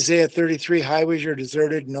 it's in Isaiah 33, highways are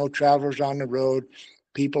deserted, no travelers on the road,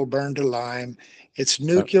 people burned to lime. It's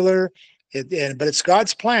nuclear, but it's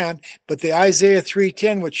God's plan. But the Isaiah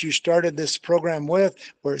 3:10, which you started this program with,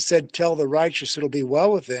 where it said, tell the righteous it'll be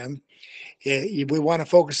well with them, we want to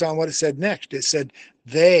focus on what it said next. It said,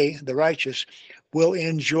 they, the righteous, will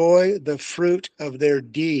enjoy the fruit of their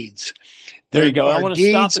deeds. There you go. I want to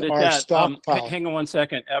stop it at that. Stockpile. Hang on one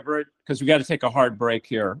second, Everett, because we got to take a hard break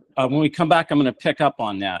here. When we come back, I'm going to pick up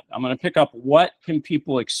on that. I'm going to pick up what can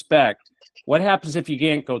people expect. What happens if you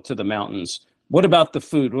can't go to the mountains? What about the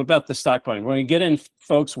food? What about the stockpiling? We're going to get in,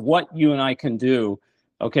 folks, what you and I can do.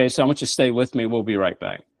 Okay, so I want you to stay with me. We'll be right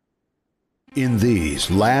back. In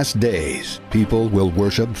these last days, people will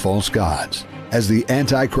worship false gods. As the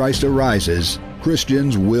Antichrist arises,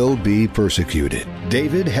 Christians will be persecuted.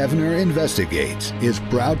 David Heavener Investigates is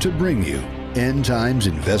proud to bring you End Times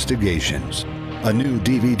Investigations, a new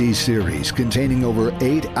DVD series containing over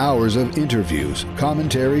 8 hours of interviews,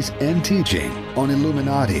 commentaries, and teaching on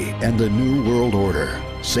Illuminati and the New World Order,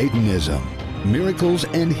 Satanism, miracles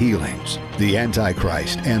and healings, the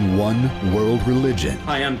Antichrist, and one world religion.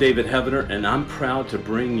 Hi, I'm David Heavener, and I'm proud to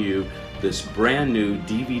bring you this brand new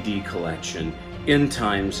DVD collection, End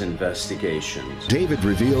Times Investigations. David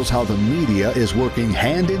reveals how the media is working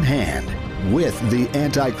hand in hand with the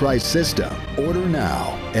Antichrist system. Order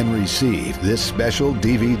now and receive this special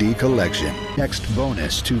DVD collection. Text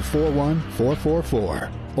BONUS to 41444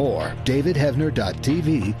 or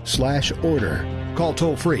davidheavener.tv/order. Call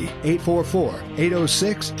toll free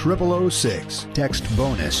 844-806-0006. Text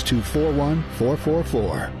BONUS to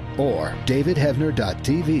 41444 or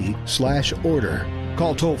davidheavener.tv/order.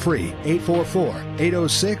 Call toll free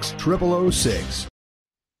 844-806-0006.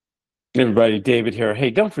 Everybody, David here. Hey,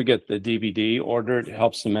 don't forget the DVD. Order it. It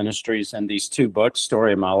helps the ministries. And these 2 books,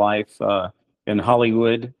 Story of My Life in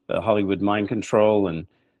Hollywood, Hollywood Mind Control, and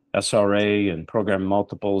SRA, and Program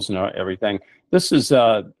Multiples, and everything. This is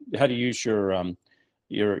how to use your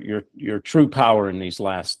true power in these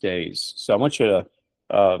last days. So I want you to,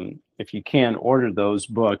 if you can, order those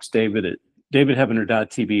books, David at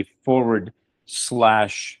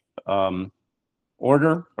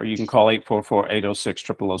davidheavener.tv/order, or you can call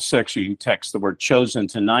 844-806-0006, or you can text the word chosen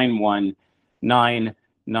to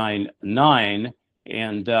 91999.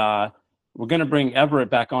 And we're going to bring Everett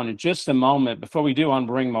back on in just a moment. Before we do, I want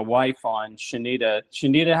to bring my wife on, Shanita.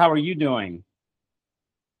 Shanita, how are you doing?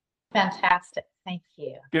 Fantastic. Thank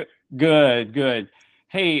you. Good.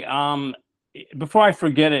 Hey, before I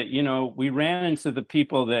forget it, we ran into the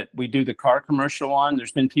people that we do the car commercial on.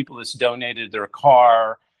 There's been people that's donated their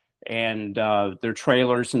car and their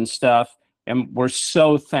trailers and stuff. And we're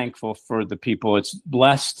so thankful for the people. It's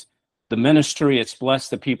blessed the ministry. It's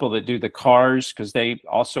blessed the people that do the cars, because they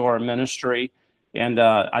also are a ministry. And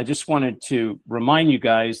I just wanted to remind you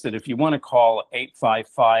guys that if you want to call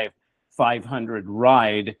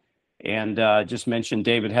 855-500-RIDE and just mention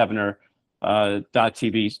David Heavener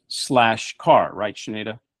 .tv/car, right,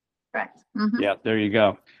 Shanita? Correct. Mm-hmm. Yeah, there you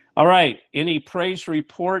go. All right. Any praise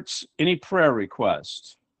reports? Any prayer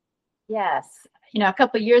requests? Yes. A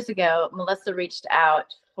couple of years ago, Melissa reached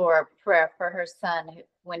out for prayer for her son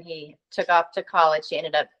when he took off to college. He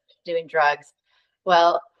ended up doing drugs.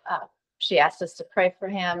 Well, she asked us to pray for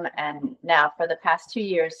him, and now for the past 2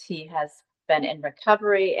 years, he has been in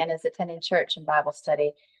recovery and is attending church and Bible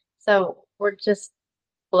study. So we're just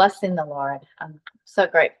blessing the Lord. I'm so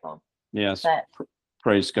grateful. Yes.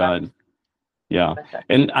 Praise God. Yeah.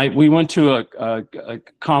 And we went to a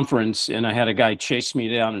conference, and I had a guy chase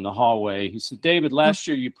me down in the hallway. He said, David, last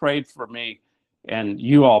year you prayed for me, and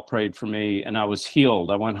you all prayed for me, and I was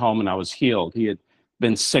healed. I went home and I was healed. He had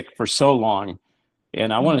been sick for so long.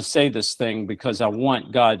 And I want to say this thing because I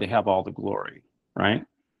want God to have all the glory, right?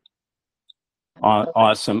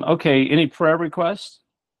 Awesome. Okay. Any prayer requests?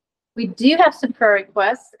 We do have some prayer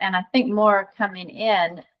requests, and I think more are coming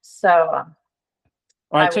in. So all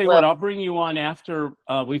right, I tell you what, I'll bring you on after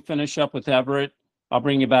we finish up with Everett. I'll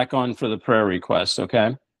bring you back on for the prayer requests,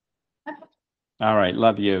 okay? All right,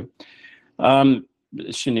 love you.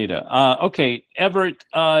 Shanita. Okay, Everett,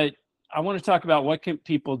 I want to talk about what can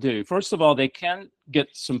people do. First of all, they can get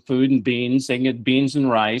some food and beans. They can get beans and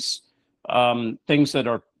rice, things that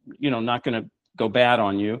are, not going to go bad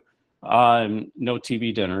on you. No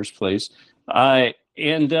TV dinners, please. But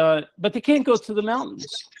they can't go to the mountains.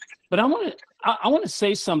 But I want to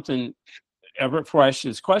say something, Everett, before I ask you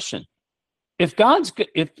this question. If God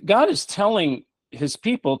is telling his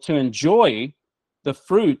people to enjoy the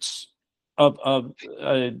fruits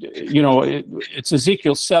it's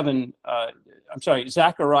Ezekiel 7,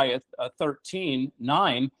 Zechariah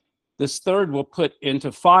 13:9. This third will put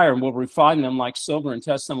into fire and will refine them like silver and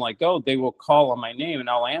test them like gold. They will call on my name and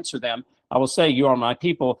I'll answer them. I will say, you are my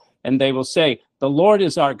people. And they will say, the Lord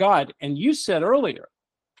is our God. And you said earlier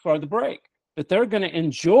for the break that they're going to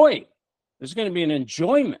enjoy. There's going to be an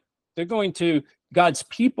enjoyment. They're going to God's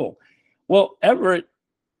people. Well, Everett,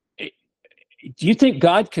 do you think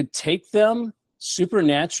God could take them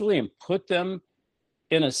supernaturally and put them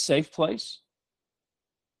in a safe place?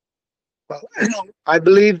 Well, I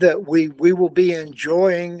believe that we will be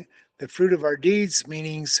enjoying the fruit of our deeds,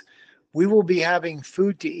 meaning we will be having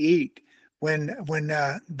food to eat. When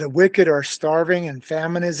the wicked are starving and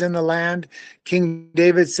famine is in the land, King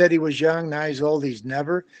David said he was young, now he's old, he's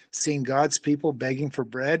never seen God's people begging for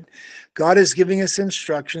bread. God is giving us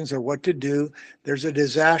instructions of what to do. There's a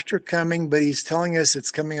disaster coming, but he's telling us it's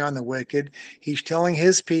coming on the wicked. He's telling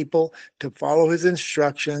his people to follow his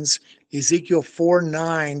instructions. Ezekiel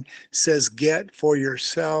 4:9 says, get for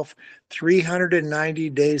yourself 390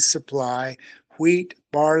 days supply, wheat,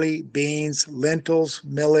 barley, beans, lentils,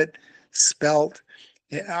 millet, spelt.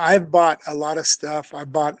 I've bought a lot of stuff. I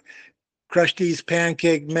bought Krusty's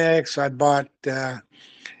pancake mix. I bought, I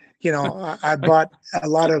bought a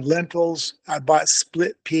lot of lentils. I bought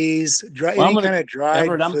split peas, any kind of dried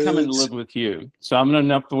Everett, I'm foods. coming to live with you. So I'm going to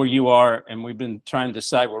know where you are. And we've been trying to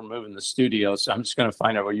decide where we're moving the studio. So I'm just going to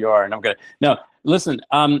find out where you are. And I'm going to, no, listen.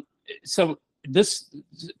 So this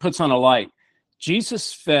puts on a light.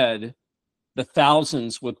 Jesus fed the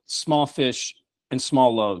thousands with small fish and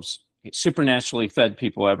small loaves. He supernaturally fed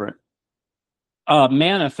people, Everett.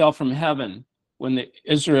 Manna fell from heaven when the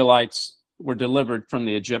Israelites were delivered from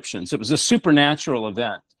the Egyptians. It was a supernatural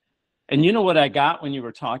event. And you know what I got when you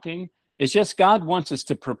were talking? It's just God wants us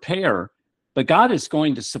to prepare, but God is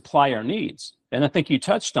going to supply our needs. And I think you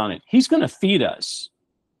touched on it. He's going to feed us.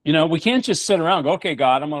 We can't just sit around and go, okay,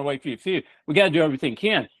 God, I'm going to wait for you to feed. We got to do everything he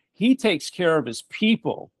can. He takes care of his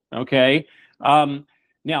people, okay?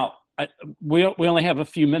 Now, we only have a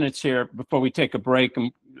few minutes here before we take a break,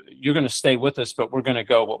 and you're going to stay with us, but we're going to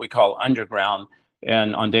go what we call underground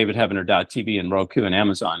and on davidheavener.tv and Roku and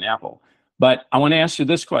Amazon and Apple. But I want to ask you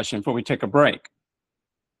this question before we take a break.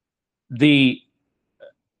 The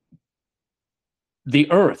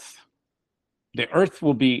earth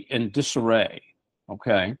will be in disarray,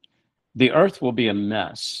 okay? The earth will be a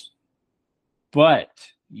mess. But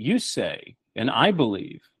you say, and I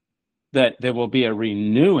believe, that there will be a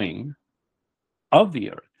renewing of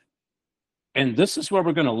the earth. And this is where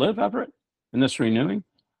we're going to live, Everett, in this renewing?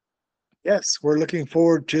 Yes, we're looking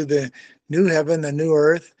forward to the new heaven, the new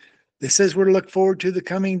earth. This says we're looking forward to the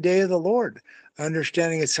coming day of the Lord,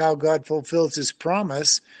 understanding it's how God fulfills his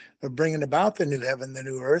promise of bringing about the new heaven, the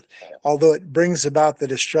new earth. Although it brings about the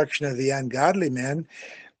destruction of the ungodly men,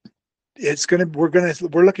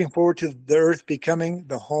 we're looking forward to the earth becoming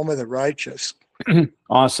the home of the righteous.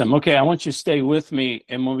 Awesome. Okay, I want you to stay with me.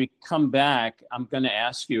 And when we come back, I'm going to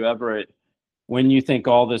ask you, Everett, when you think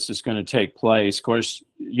all this is going to take place. Of course,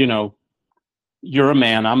 you're a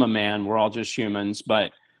man, I'm a man, we're all just humans,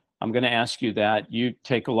 but I'm going to ask you that. You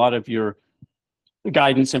take a lot of your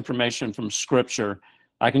guidance information from Scripture.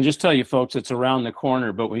 I can just tell you, folks, it's around the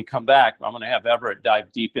corner, but when we come back, I'm going to have Everett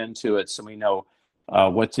dive deep into it so we know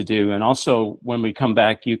what to do. And also, when we come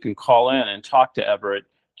back, you can call in and talk to Everett,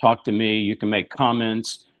 talk to me, you can make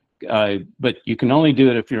comments, but you can only do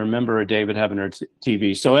it if you're a member of David Heavener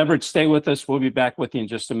TV. So Everett, stay with us. We'll be back with you in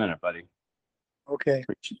just a minute, buddy. Okay.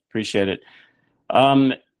 Appreciate it.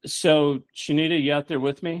 So Shanita, you out there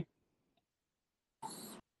with me?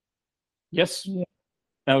 Yes? Yeah.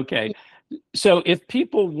 Okay. So if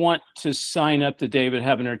people want to sign up to David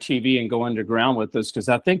Heavener TV and go underground with us, because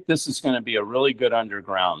I think this is going to be a really good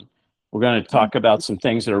underground. We're going to talk about some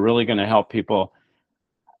things that are really going to help people.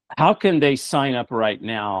 How can they sign up right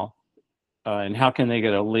now? And how can they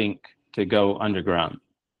get a link to go underground?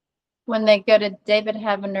 When they go to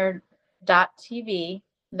davidheavener.tv,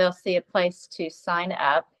 they'll see a place to sign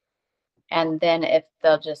up. And then if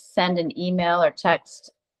they'll just send an email or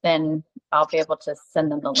text, then I'll be able to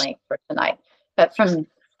send them the link for tonight. But from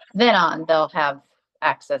then on, they'll have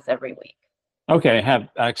access every week. Okay, have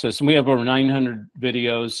access. And we have over 900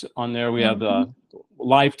 videos on there. We have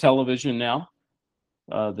live television now,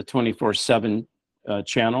 the 24/7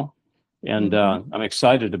 channel. And I'm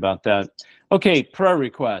excited about that. Okay, prayer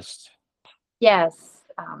request. Yes.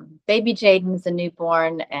 Baby Jaden's a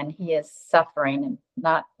newborn and he is suffering and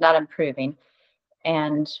not improving.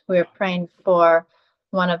 And we're praying for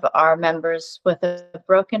one of our members with a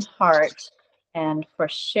broken heart and for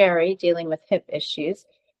Sherry dealing with hip issues.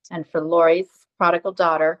 and for Lori's prodigal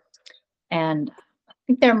daughter. And I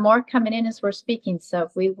think there are more coming in as we're speaking, so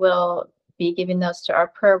we will be giving those to our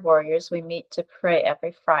prayer warriors. We meet to pray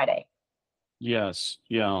every Friday. Yes,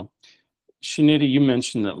 yeah. Shanita, you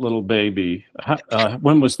mentioned that little baby.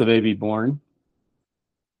 When was the baby born?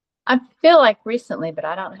 I feel like recently, but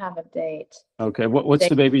I don't have a date. Okay, what's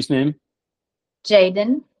the baby's name?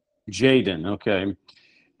 Jaden. Jaden, okay.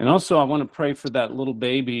 And also, I want to pray for that little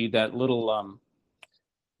baby,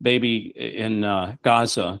 baby in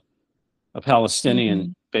Gaza, a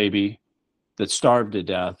Palestinian baby that starved to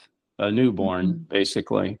death, a newborn,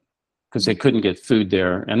 basically, because they couldn't get food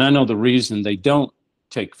there. And I know the reason they don't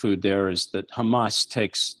take food there is that Hamas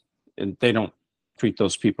takes, and they don't treat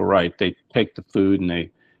those people right. They take the food and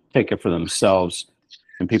they take it for themselves,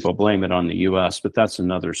 and people blame it on the U.S., but that's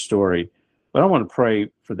another story. But I want to pray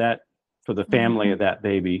for that, for the family of that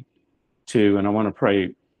baby, too. And I want to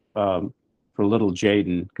pray for little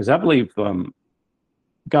Jaden, because I believe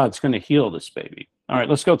God's going to heal this baby. All right,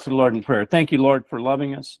 let's go to the Lord in prayer. Thank you, Lord, for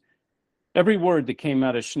loving us. Every word that came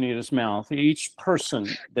out of Shanita's mouth, each person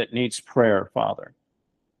that needs prayer, Father,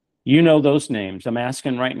 you know those names. I'm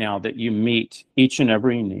asking right now that you meet each and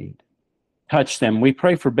every need. Touch them. We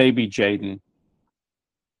pray for baby Jaden.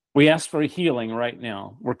 We ask for a healing right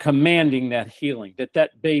now. We're commanding that healing,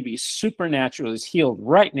 that baby supernaturally is healed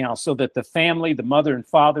right now, so that the family, the mother and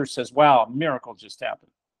father says, wow, a miracle just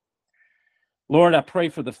happened. Lord, I pray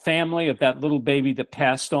for the family of that little baby that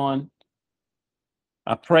passed on.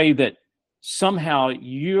 I pray that somehow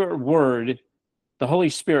your word, the Holy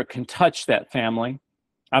Spirit, can touch that family.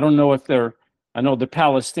 I don't know if I know they're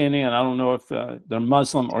Palestinian. I don't know if they're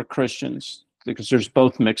Muslim or Christians, because there's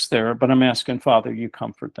both mixed there. But I'm asking, Father, you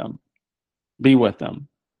comfort them. Be with them.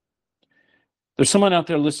 There's someone out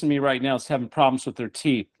there listening to me right now that's having problems with their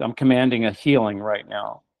teeth. I'm commanding a healing right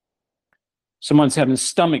now. Someone's having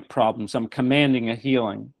stomach problems. I'm commanding a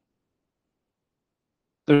healing.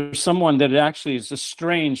 There's someone that actually is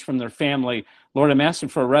estranged from their family. Lord, I'm asking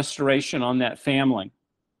for a restoration on that family.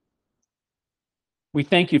 We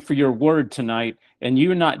thank you for your word tonight, and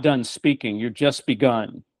you're not done speaking. You're just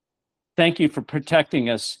begun. Thank you for protecting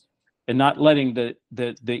us and not letting the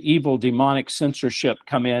evil demonic censorship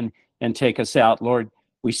come in and take us out. Lord,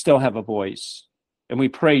 we still have a voice, and we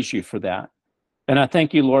praise you for that. And I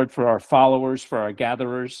thank you, Lord, for our followers, for our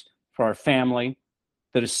gatherers, for our family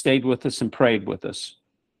that has stayed with us and prayed with us.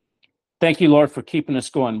 Thank you, Lord, for keeping us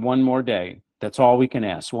going one more day. That's all we can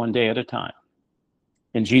ask, one day at a time.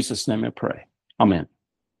 In Jesus' name I pray. Amen.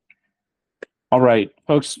 All right,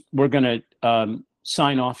 folks, we're going to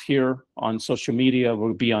sign off here on social media.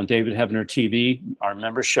 We'll be on David Heavener TV. Our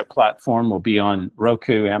membership platform will be on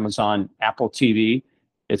Roku, Amazon, Apple TV.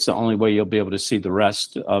 It's the only way you'll be able to see the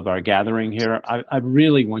rest of our gathering here. I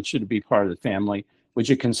really want you to be part of the family. Would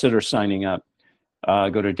you consider signing up?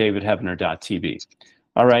 Go to davidheavener.tv.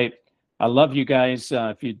 All right. I love you guys.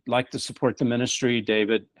 If you'd like to support the ministry,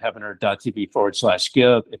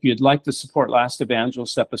 davidheavener.tv/give. If you'd like to support Last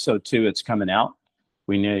Evangelist Episode 2, it's coming out.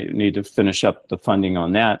 We need to finish up the funding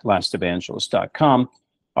on that, lastevangelist.com.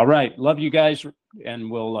 All right. Love you guys,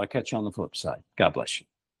 and we'll catch you on the flip side. God bless you.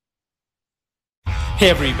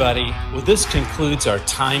 Hey, everybody. Well, this concludes our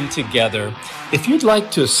time together. If you'd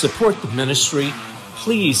like to support the ministry,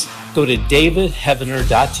 please go to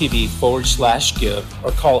davidheavener.tv/give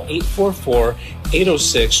or call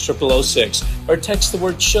 844-806-0006 or text the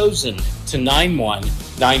word chosen to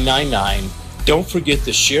 91999. Don't forget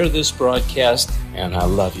to share this broadcast, and I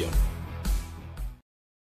love you.